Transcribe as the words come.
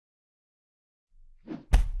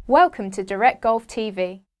Welcome to Direct Golf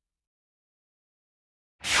TV.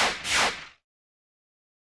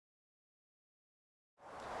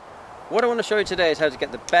 What I want to show you today is how to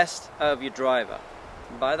get the best out of your driver.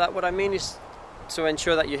 And by that what I mean is to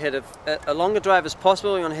ensure that you hit a longer drive as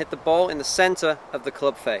possible. You want to hit the ball in the center of the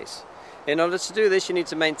club face. In order to do this, you need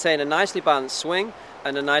to maintain a nicely balanced swing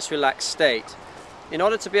and a nice relaxed state. In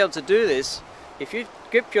order to be able to do this, if you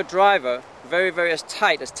grip your driver very as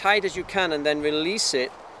tight as you can, and then release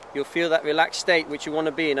it, you'll feel that relaxed state which you want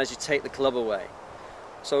to be in as you take the club away.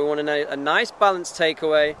 So we want a nice balanced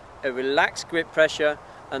takeaway, a relaxed grip pressure,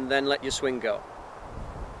 and then let your swing go.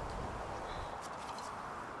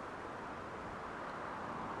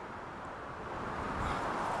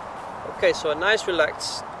 Okay, so a nice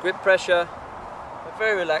relaxed grip pressure, a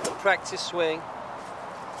very relaxed practice swing.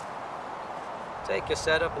 Take your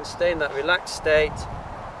setup and stay in that relaxed state,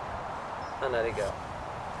 and let it go.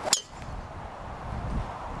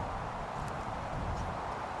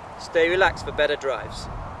 Stay relaxed for better drives.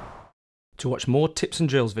 To watch more tips and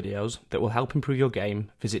drills videos that will help improve your game,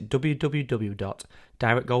 visit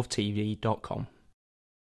www.directgolftv.com.